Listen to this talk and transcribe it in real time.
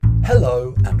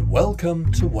Hello and welcome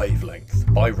to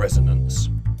Wavelength by Resonance,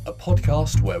 a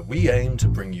podcast where we aim to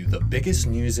bring you the biggest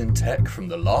news in tech from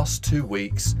the last 2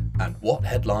 weeks and what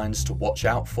headlines to watch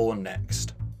out for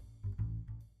next.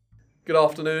 Good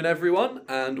afternoon everyone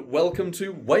and welcome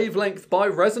to Wavelength by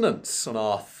Resonance on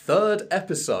our third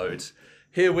episode.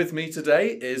 Here with me today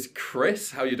is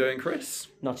Chris. How are you doing, Chris?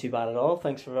 Not too bad at all.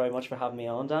 Thanks very much for having me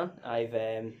on, Dan. I've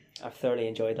thoroughly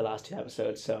enjoyed the last 2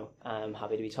 episodes, so I'm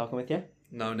happy to be talking with you.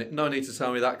 No need to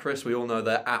tell me that, Chris. We all know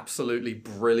they're absolutely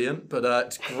brilliant, but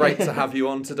it's great to have you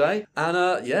on today.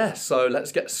 And so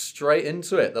let's get straight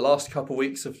into it. The last couple of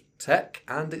weeks of tech,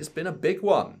 and it's been a big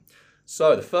one.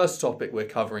 So the first topic we're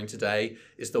covering today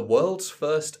is the world's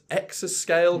first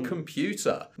exascale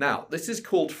computer. Now, this is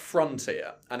called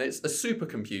Frontier, and it's a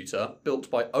supercomputer built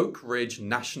by Oak Ridge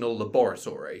National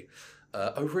Laboratory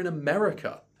over in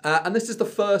America. And this is the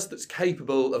first that's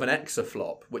capable of an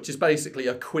exaflop, which is basically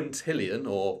a quintillion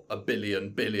or a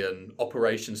billion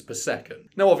operations per second.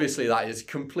 Now, obviously, that is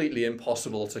completely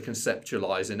impossible to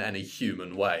conceptualize in any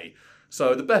human way.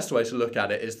 So the best way to look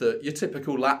at it is that your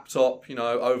typical laptop,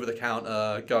 over the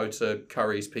counter, go to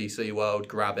Curry's PC World,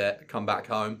 grab it, come back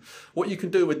home. What you can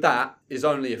do with that is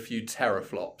only a few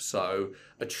teraflops, so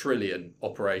a trillion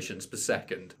operations per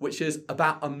second, which is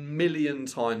about 1 million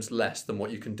times less than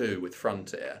what you can do with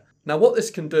Frontier. Now, what this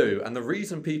can do, and the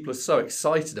reason people are so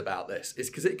excited about this,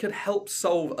 is because it could help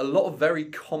solve a lot of very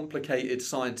complicated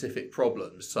scientific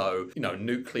problems. So,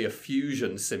 nuclear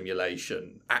fusion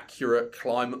simulation, accurate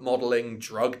climate modelling,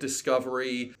 drug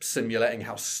discovery, simulating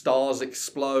how stars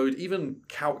explode, even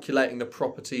calculating the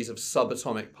properties of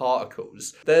subatomic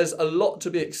particles. There's a lot to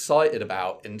be excited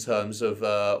about in terms of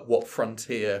what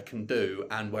Frontier can do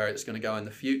and where it's going to go in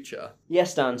the future.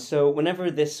 Yes, Dan. So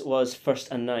whenever this was first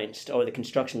announced, or the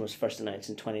construction was first announced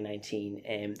in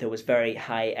 2019, there was very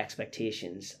high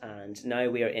expectations, and now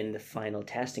we are in the final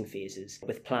testing phases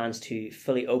with plans to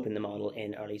fully open the model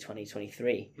in early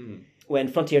 2023. When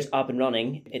Frontier's up and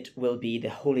running, it will be the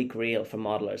holy grail for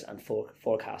modelers and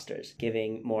forecasters,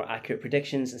 giving more accurate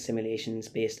predictions and simulations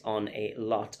based on a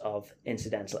lot of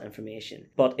incidental information.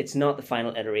 But it's not the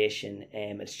final iteration,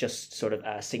 it's just sort of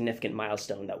a significant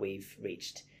milestone that we've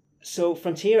reached. So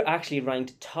Frontier actually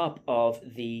ranked top of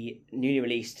the newly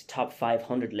released top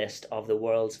 500 list of the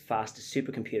world's fastest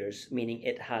supercomputers, meaning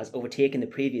it has overtaken the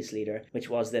previous leader, which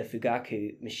was the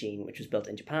Fugaku machine, which was built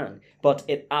in Japan. But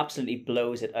it absolutely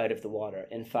blows it out of the water.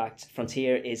 In fact,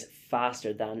 Frontier is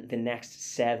faster than the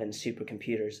next 7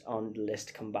 supercomputers on the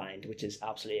list combined, which is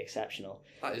absolutely exceptional.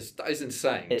 That is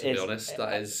insane, to be honest.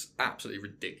 That is absolutely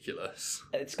ridiculous.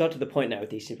 It's got to the point now with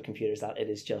these supercomputers that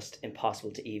it is just impossible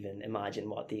to even imagine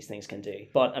what these things can do.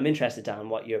 But I'm interested, Dan,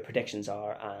 what your predictions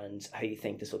are and how you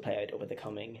think this will play out over the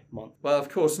coming month. Well, of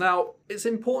course. Now, it's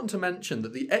important to mention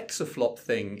that the exaflop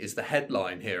thing is the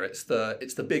headline here. It's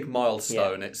the big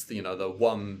milestone. Yeah. It's the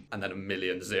 1 and then 1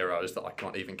 million zeros that I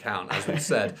can't even count, as we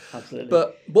said. Absolutely.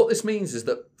 But what this means is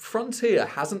that Frontier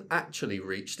hasn't actually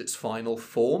reached its final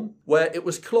form, where it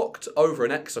was clocked over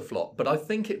an exaflop, but I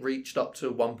think it reached up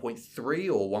to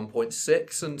 1.3 or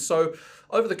 1.6, and so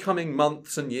over the coming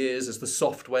months and years, as the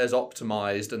software's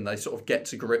optimized and they sort of get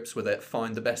to grips with it,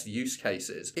 find the best use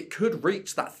cases, it could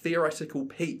reach that theoretical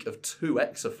peak of 2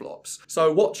 exaflops.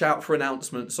 So watch out for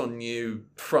announcements on new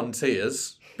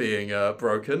Frontiers being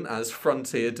broken as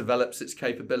Frontier develops its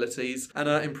capabilities and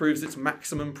improves its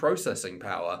maximum processing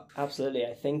power. Absolutely.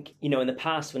 I think, in the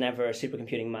past, whenever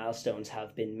supercomputing milestones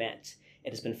have been met, it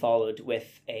has been followed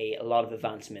with a lot of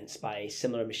advancements by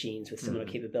similar machines with similar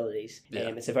capabilities. Yeah.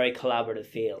 It's a very collaborative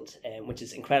field, which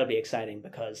is incredibly exciting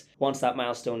because once that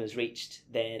milestone is reached,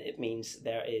 then it means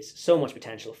there is so much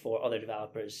potential for other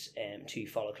developers to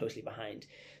follow closely behind.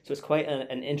 So it's quite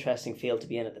an interesting field to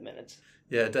be in at the minute.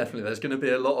 Yeah, definitely. There's going to be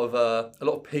a lot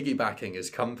of piggybacking as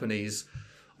companies.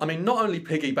 I mean, not only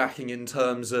piggybacking in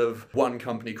terms of one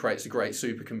company creates a great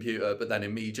supercomputer, but then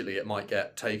immediately it might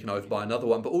get taken over by another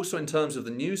one, but also in terms of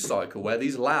the news cycle where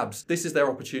these labs, this is their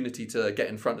opportunity to get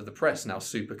in front of the press. Now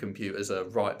supercomputers are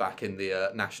right back in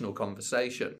the national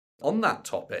conversation. On that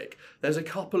topic, there's a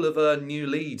couple of new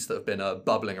leads that have been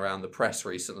bubbling around the press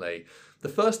recently. The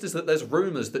first is that there's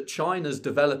rumours that China's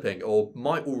developing or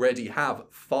might already have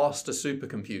faster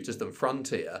supercomputers than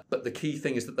Frontier, but the key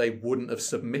thing is that they wouldn't have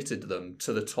submitted them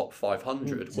to the top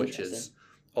 500, which is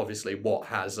obviously what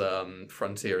has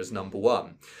Frontier as number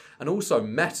 1. And also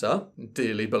Meta,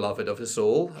 dearly beloved of us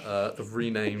all, the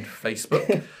renamed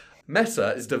Facebook,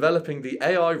 Meta is developing the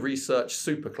AI Research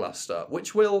Supercluster,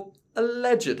 which will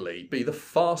allegedly be the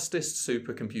fastest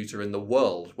supercomputer in the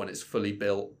world when it's fully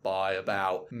built by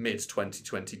about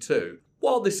mid-2022.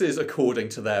 while this is according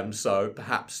to them, so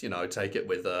perhaps, take it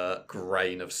with a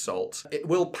grain of salt, it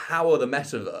will power the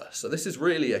metaverse. So this is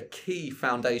really a key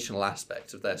foundational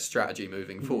aspect of their strategy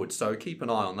moving forward. So keep an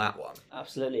eye on that one.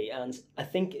 Absolutely. And I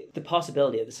think the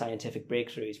possibility of the scientific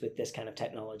breakthroughs with this kind of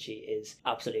technology is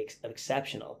absolutely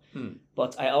exceptional.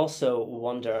 But I also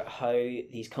wonder how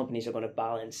these companies are going to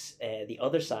balance the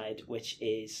other side, which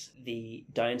is the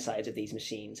downsides of these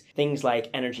machines. Things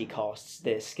like energy costs,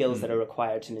 the skills that are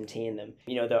required to maintain them.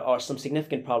 There are some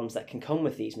significant problems that can come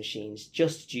with these machines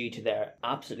just due to their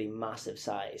absolutely massive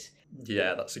size.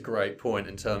 Yeah, that's a great point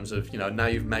in terms of, now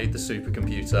you've made the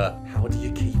supercomputer, how do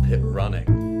you keep it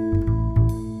running?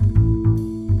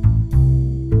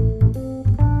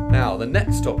 Now, the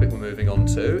next topic we're moving on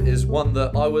to is one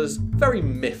that I was very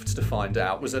miffed to find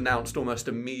out was announced almost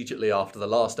immediately after the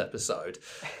last episode.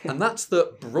 And that's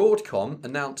that Broadcom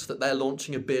announced that they're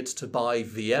launching a bid to buy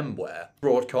VMware.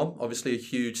 Broadcom, obviously a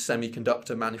huge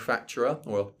semiconductor manufacturer,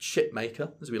 or a chip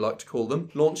maker, as we like to call them,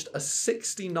 launched a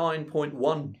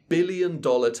 $69.1 billion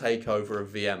takeover of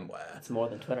VMware. It's more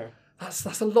than Twitter.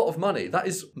 That's a lot of money. That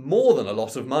is more than a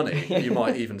lot of money, you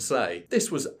might even say.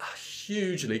 This was a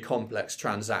hugely complex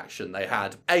transaction. They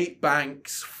had 8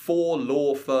 banks, 4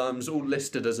 law firms, all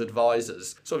listed as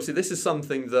advisors. So obviously this is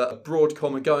something that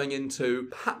Broadcom are going into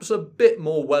perhaps a bit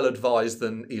more well-advised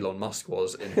than Elon Musk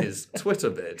was in his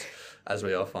Twitter bid, as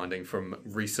we are finding from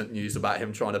recent news about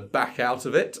him trying to back out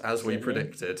of it, as we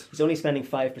predicted. He's only spending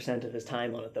 5% of his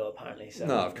time on it, though, apparently. So,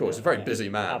 no, of course, a very busy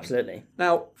man. Absolutely.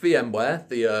 Now, VMware,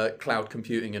 the cloud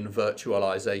computing and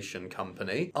virtualization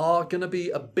company, are going to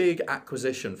be a big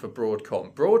acquisition for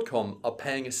Broadcom. Broadcom are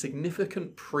paying a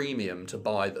significant premium to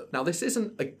buy them. Now, this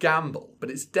isn't a gamble, but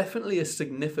it's definitely a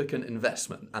significant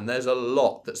investment, and there's a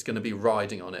lot that's going to be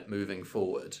riding on it moving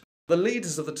forward. The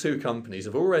leaders of the two companies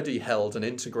have already held an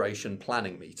integration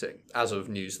planning meeting, as of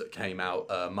news that came out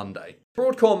Monday.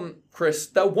 Broadcom, Chris,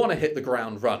 they'll want to hit the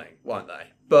ground running, won't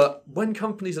they? But when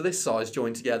companies of this size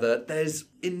join together, there's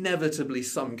inevitably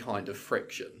some kind of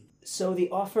friction. So the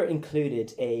offer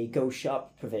included a Go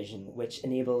Shop provision, which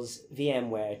enables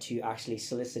VMware to actually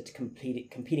solicit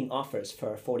competing offers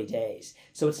for 40 days.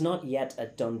 So it's not yet a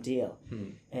done deal.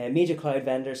 Major cloud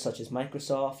vendors such as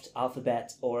Microsoft,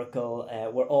 Alphabet, Oracle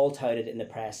were all touted in the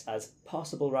press as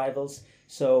possible rivals.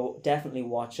 So definitely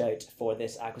watch out for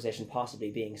this acquisition possibly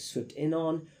being swooped in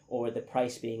on or the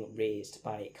price being raised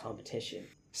by competition.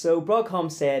 So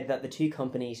Broadcom said that the two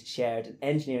companies shared an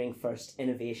engineering-first,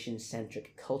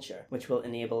 innovation-centric culture, which will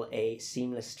enable a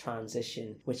seamless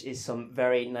transition, which is some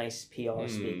very nice PR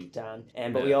speak, Dan.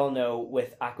 But we all know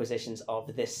with acquisitions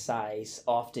of this size,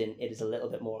 often it is a little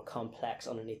bit more complex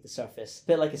underneath the surface. A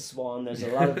bit like a swan, there's a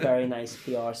lot of very nice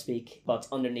PR speak, but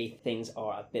underneath things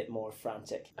are a bit more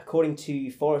frantic. According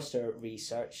to Forrester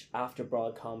Research, after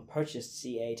Broadcom purchased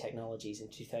CA Technologies in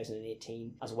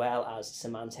 2018, as well as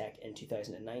Symantec in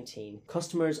 2019,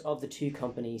 customers of the two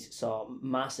companies saw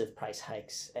massive price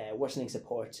hikes, worsening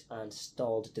support and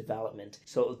stalled development.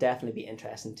 So it'll definitely be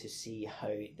interesting to see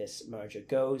how this merger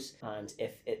goes and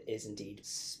if it is indeed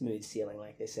smooth sailing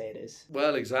like they say it is.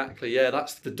 Well, exactly. Yeah,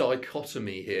 that's the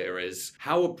dichotomy here is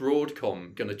how are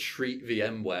Broadcom going to treat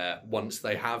VMware once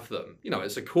they have them?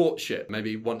 It's a courtship.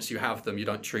 Maybe once you have them, you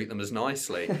don't treat them as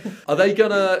nicely. Are they going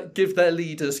to give their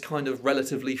leaders kind of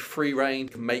relatively free rein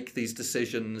to make these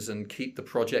decisions and keep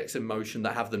the projects in motion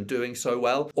that have them doing so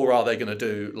well? Or are they going to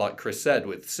do, like Chris said,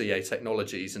 with CA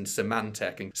Technologies and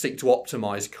Symantec and seek to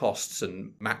optimize costs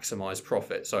and maximize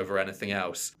profits over anything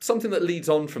else? Something that leads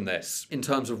on from this, in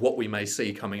terms of what we may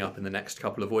see coming up in the next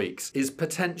couple of weeks, is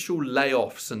potential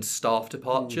layoffs and staff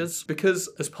departures. Because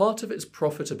as part of its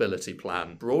profitability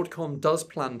plan, Broadcom does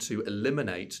plan to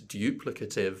eliminate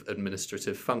duplicative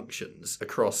administrative functions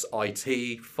across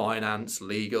IT, finance,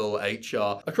 legal,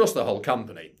 HR, across the whole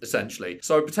company, essentially.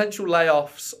 So potential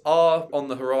layoffs are on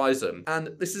the horizon. And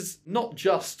this is not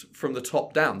just from the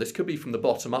top down. This could be from the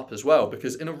bottom up as well,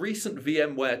 because in a recent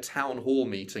VMware town hall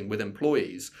meeting with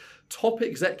employees, top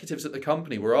executives at the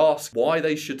company were asked why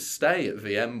they should stay at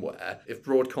VMware if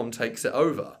Broadcom takes it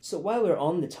over. So while we're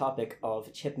on the topic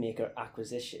of chipmaker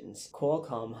acquisitions,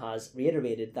 Qualcomm has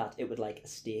reiterated that it would like a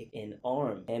stake in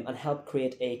ARM and help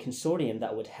create a consortium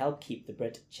that would help keep the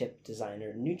Brit chip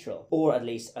designer neutral, or at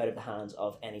least out of the hands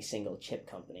of any single chip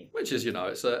company. Which is,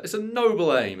 it's a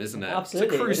noble aim, isn't it?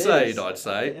 Absolutely. It's a crusade, I'd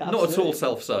say. Absolutely. Not at all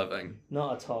self-serving.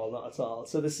 Not at all.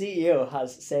 So the CEO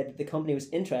has said the company was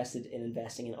interested in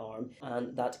investing in ARM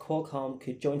and that Qualcomm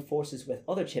could join forces with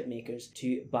other chip makers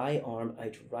to buy ARM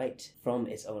outright from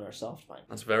its owner SoftBank.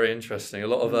 That's very interesting. A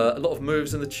lot of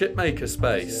moves in the chip maker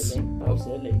space.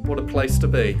 Absolutely. What a place to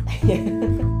be.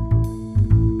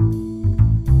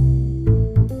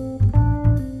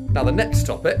 Now, the next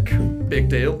topic, big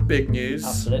deal, big news.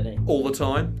 Absolutely. All the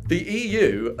time. The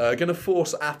EU are going to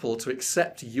force Apple to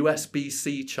accept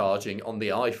USB-C charging on the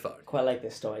iPhone. Quite like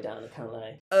this story, Dan, I can't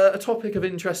lie. A topic of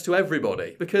interest to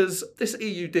everybody, because this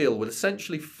EU deal will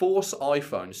essentially force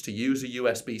iPhones to use a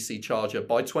USB-C charger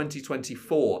by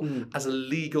 2024 as a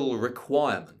legal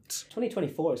requirement.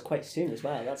 2024 is quite soon as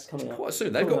well. That's coming up. Quite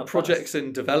soon. They've got projects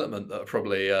in development that are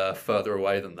probably further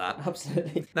away than that.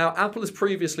 Absolutely. Now, Apple has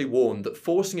previously warned that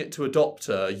forcing it to adopt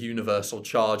a universal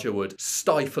charger would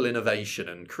stifle innovation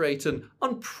and create an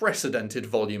unprecedented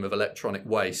volume of electronic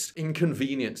waste,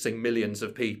 inconveniencing millions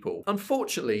of people.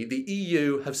 Unfortunately, the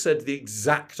EU have said the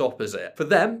exact opposite. For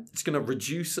them, it's going to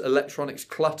reduce electronics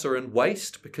clutter and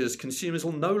waste because consumers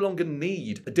will no longer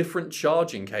need a different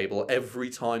charging cable every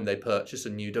time they purchase a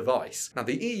new device. Now,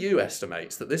 the EU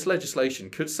estimates that this legislation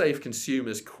could save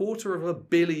consumers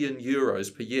 €250 million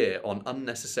per year on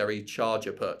unnecessary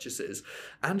charger purchases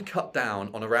and cut down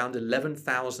on around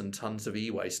 11,000 tonnes of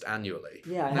e-waste annually.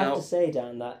 Yeah, I have to say,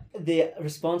 Dan, that the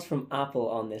response from Apple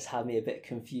on this had me a bit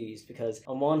confused because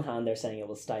on one hand they're saying it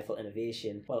will stifle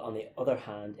innovation, while on the other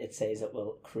hand it says it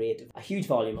will create a huge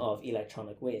volume of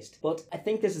electronic waste. But I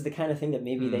think this is the kind of thing that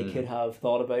maybe they could have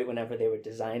thought about whenever they were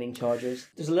designing chargers.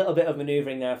 There's a little bit of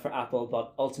manoeuvring there for Apple,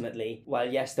 but ultimately, while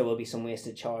yes, there will be some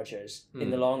wasted chargers,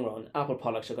 in the long run, Apple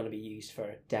products are going to be used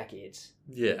for decades.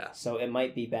 Yeah. So it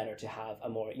might be better to have a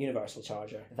more universal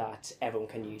charger that everyone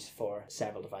can use for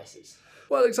several devices.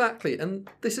 Well, exactly. And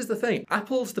this is the thing.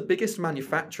 Apple's the biggest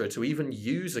manufacturer to even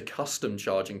use a custom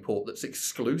charging port that's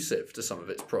exclusive to some of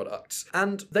its products.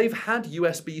 And they've had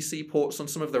USB-C ports on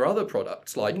some of their other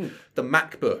products, like the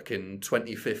MacBook in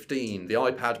 2015, the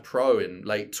iPad Pro in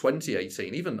late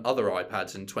 2018, even other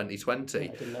iPads in 2020. I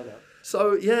didn't know that.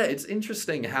 So, yeah, it's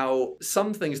interesting how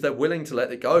some things they're willing to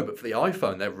let it go, but for the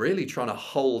iPhone, they're really trying to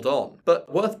hold on.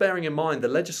 But worth bearing in mind, the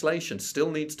legislation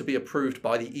still needs to be approved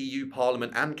by the EU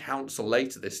Parliament and Council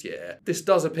later this year. This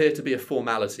does appear to be a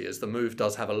formality, as the move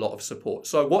does have a lot of support.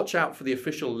 So watch out for the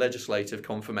official legislative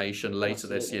confirmation later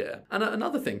this year. And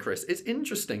another thing, Chris, it's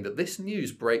interesting that this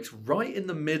news breaks right in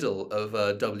the middle of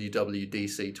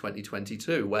WWDC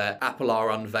 2022, where Apple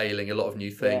are unveiling a lot of new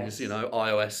things, you know,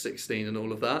 iOS 16 and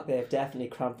all of that. They've definitely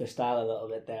cramped their style a little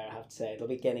bit there, I have to say. They'll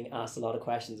be getting asked a lot of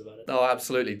questions about it. Oh,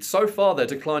 absolutely. So far, they're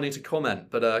declining to comment,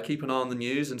 but keep an eye on the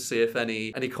news and see if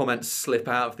any comments slip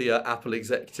out of the Apple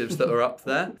executives that are up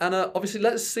there. And obviously,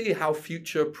 let's see how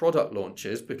future product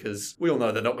launches, because we all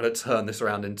know they're not going to turn this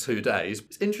around in 2 days.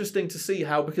 It's interesting to see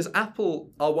how, because Apple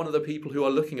are one of the people who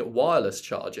are looking at wireless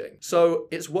charging. So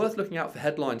it's worth looking out for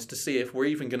headlines to see if we're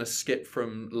even going to skip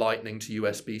from Lightning to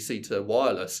USB-C to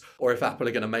wireless, or if Apple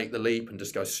are going to make the leap and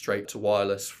just go straight to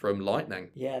wireless from Lightning.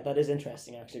 Yeah, that is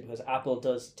interesting actually, because Apple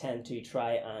does tend to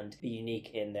try and be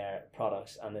unique in their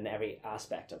products and in every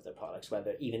aspect of their products,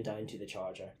 whether even down to the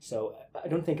charger. So I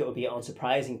don't think it would be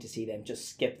unsurprising to see them just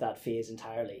skip that phase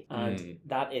entirely. And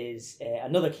that is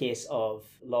another case of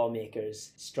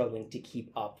lawmakers struggling to keep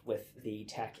up with the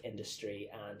tech industry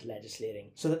and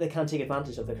legislating so that they can take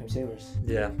advantage of their consumers.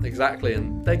 Yeah, exactly.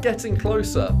 And they're getting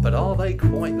closer, but are they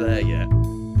quite there yet?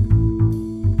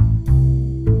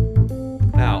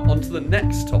 Now, on to the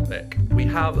next topic. We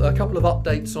have a couple of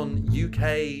updates on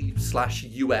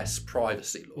UK/US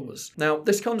privacy laws. Now,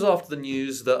 this comes after the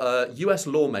news that US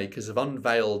lawmakers have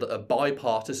unveiled a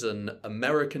bipartisan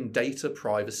American Data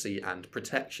Privacy and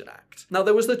Protection Act. Now,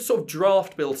 there was a sort of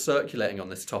draft bill circulating on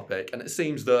this topic, and it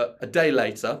seems that a day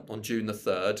later, on June the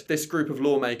 3rd, this group of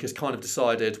lawmakers kind of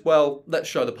decided, well, let's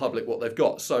show the public what they've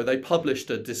got. So they published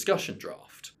a discussion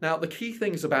draft. Now, the key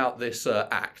things about this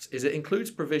act is it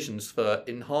includes provisions for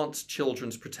enhanced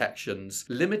children's protections,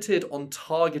 limited on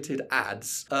targeted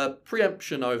ads,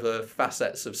 preemption over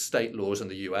facets of state laws in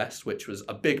the US, which was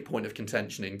a big point of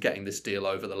contention in getting this deal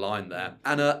over the line there,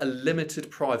 and a limited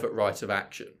private right of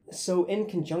action. So in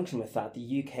conjunction with that,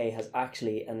 the UK has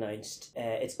actually announced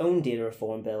its own data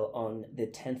reform bill on the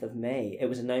 10th of May. It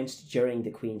was announced during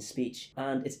the Queen's speech,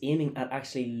 and it's aiming at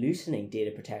actually loosening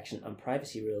data protection and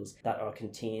privacy rules that are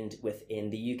contained within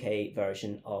the UK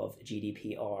version of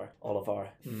GDPR, all of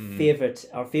our favourite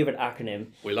acronym.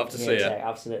 We love to see it.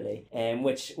 Absolutely.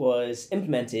 Which was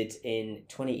implemented in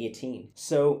 2018.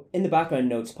 So in the background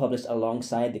notes published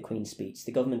alongside the Queen's speech,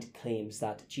 the government claims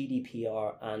that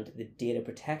GDPR and the Data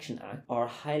Protection Act are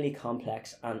highly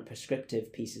complex and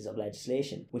prescriptive pieces of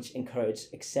legislation which encourage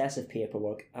excessive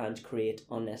paperwork and create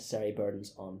unnecessary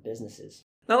burdens on businesses.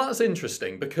 Now that's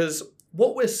interesting because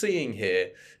What we're seeing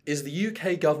here is the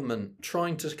UK government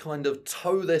trying to kind of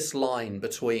toe this line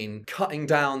between cutting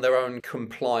down their own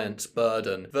compliance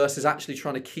burden versus actually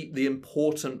trying to keep the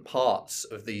important parts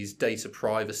of these data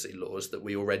privacy laws that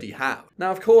we already have.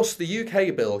 Now, of course, the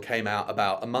UK bill came out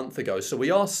about a month ago, so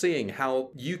we are seeing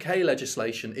how UK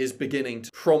legislation is beginning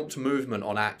to prompt movement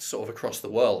on acts sort of across the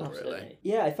world. Absolutely. Really.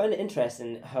 Yeah, I find it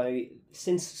interesting how,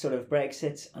 since sort of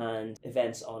Brexit and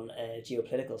events on a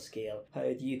geopolitical scale, how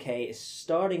the UK is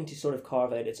starting to sort of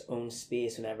carve out its own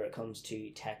space whenever it comes to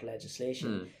tech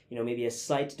legislation. You know, maybe a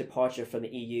slight departure from the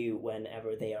EU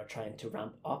whenever they are trying to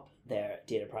ramp up their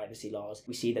data privacy laws.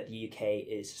 We see that the UK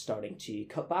is starting to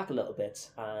cut back a little bit,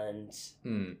 and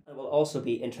it will also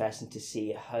be interesting to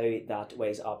see how that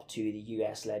weighs up to the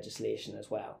US legislation as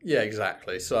well. Yeah,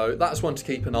 exactly. So that's one to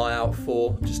keep an eye out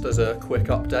for, just as a quick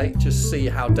update. Just see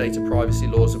how data privacy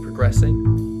laws are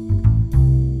progressing.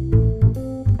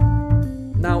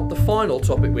 Now, the final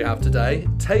topic we have today,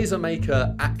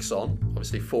 Taser-maker Axon,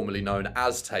 obviously formerly known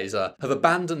as Taser, have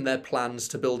abandoned their plans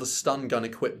to build a stun gun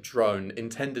equipped drone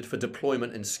intended for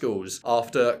deployment in schools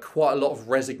after quite a lot of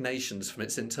resignations from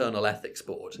its internal ethics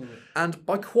board. And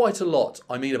by quite a lot,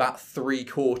 I mean about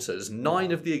 3/4.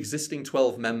 9 of the existing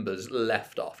 12 members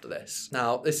left after this.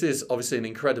 Now, this is obviously an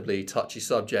incredibly touchy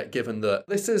subject, given that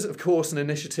this is, of course, an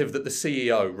initiative that the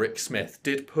CEO, Rick Smith,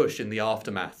 did push in the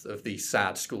aftermath of the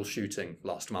sad school shooting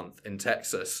last month in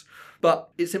Texas. But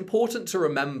it's important to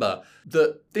remember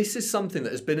that this is something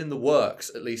that has been in the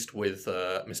works, at least with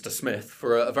Mr. Smith,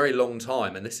 for a very long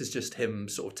time, and this is just him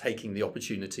sort of taking the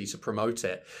opportunity to promote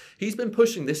it. He's been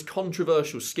pushing this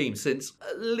controversial scheme since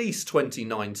at least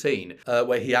 2019,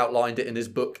 where he outlined it in his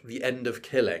book, The End of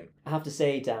Killing. I have to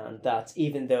say, Dan, that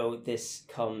even though the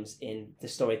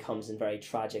story comes in very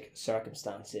tragic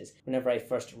circumstances, whenever I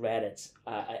first read it,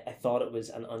 I thought it was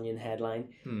an Onion headline,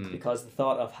 because the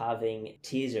thought of having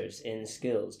tasers in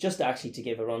schools, just actually to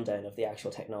give a rundown of the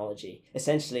actual technology.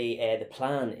 Essentially, the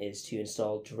plan is to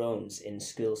install drones in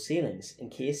school ceilings,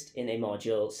 encased in a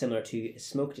module similar to a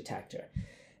smoke detector.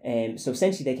 So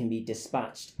essentially they can be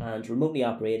dispatched and remotely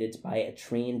operated by a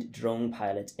trained drone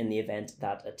pilot in the event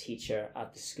that a teacher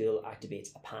at the school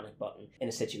activates a panic button in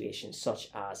a situation such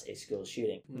as a school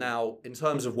shooting. Now, in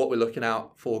terms of what we're looking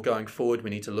out for going forward, we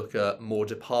need to look at more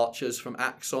departures from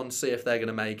Axon, see if they're going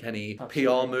to make any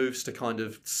PR moves to kind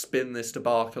of spin this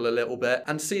debacle a little bit,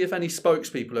 and see if any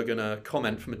spokespeople are going to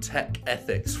comment from a tech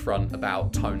ethics front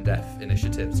about tone-deaf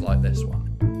initiatives like this one.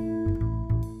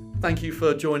 Thank you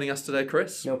for joining us today,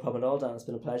 Chris. No problem at all, Dan. It's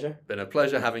been a pleasure. Been a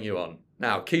pleasure having you on.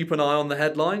 Now, keep an eye on the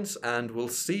headlines, and we'll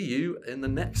see you in the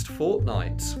next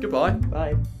fortnight. Goodbye.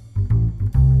 Bye.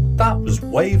 That was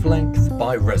Wavelength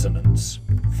by Resonance.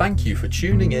 Thank you for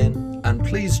tuning in, and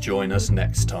please join us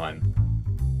next time.